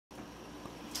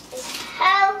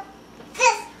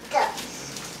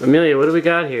Amelia, what do we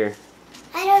got here?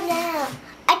 I don't know.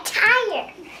 A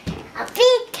tire. A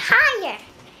big tire.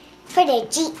 For the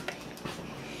Jeep.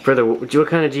 For the, what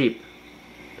kind of Jeep?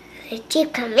 The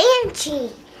Jeep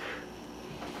Comanche.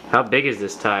 How big is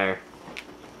this tire?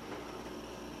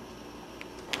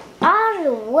 All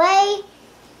the way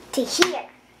to here.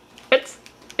 It's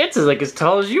like as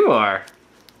tall as you are.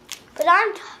 But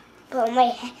I'm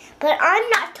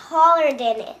not taller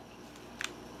than it.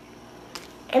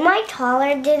 Am I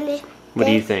taller than it? What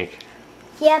do you think?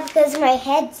 Yeah, because my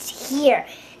head's here,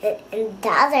 and the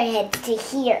other head's to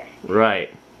here. Right.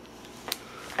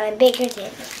 I'm bigger than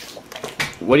it.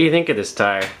 What do you think of this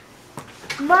tire?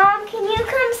 Mom, can you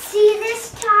come see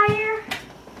this tire?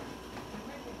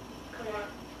 Come on,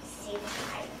 see the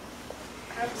tire.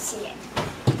 Come see it.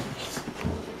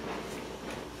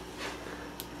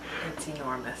 It's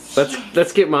enormous.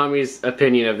 Let's get Mommy's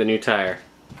opinion of the new tire.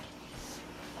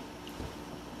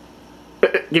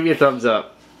 Give me a thumbs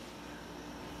up.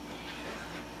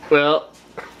 Well,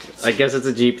 I guess it's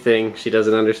a Jeep thing. She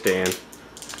doesn't understand.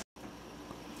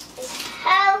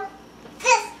 How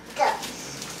this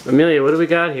goes. Amelia, what do we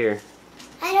got here?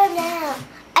 I don't know.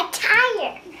 A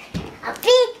tire. A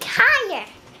big tire.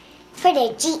 For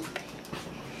the Jeep.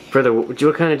 For the,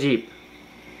 what kind of Jeep?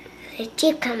 The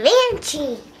Jeep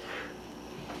Comanche.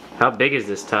 How big is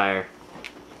this tire?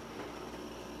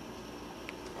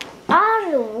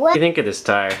 All the way. What do you think of this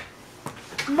tire?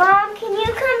 Mom, can you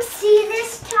come see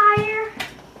this tire?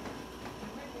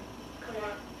 Come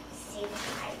on, see the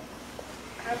tire.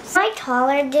 Am I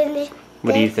taller than it?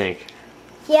 What do you think?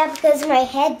 Yeah, because my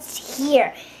head's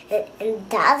here, and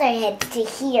the other head's to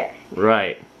here.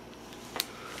 Right.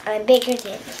 I'm bigger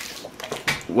than it.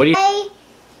 What do you? Way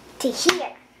to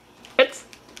here.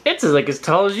 It's like as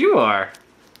tall as you are.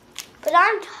 But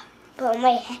I'm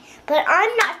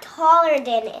not taller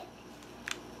than it.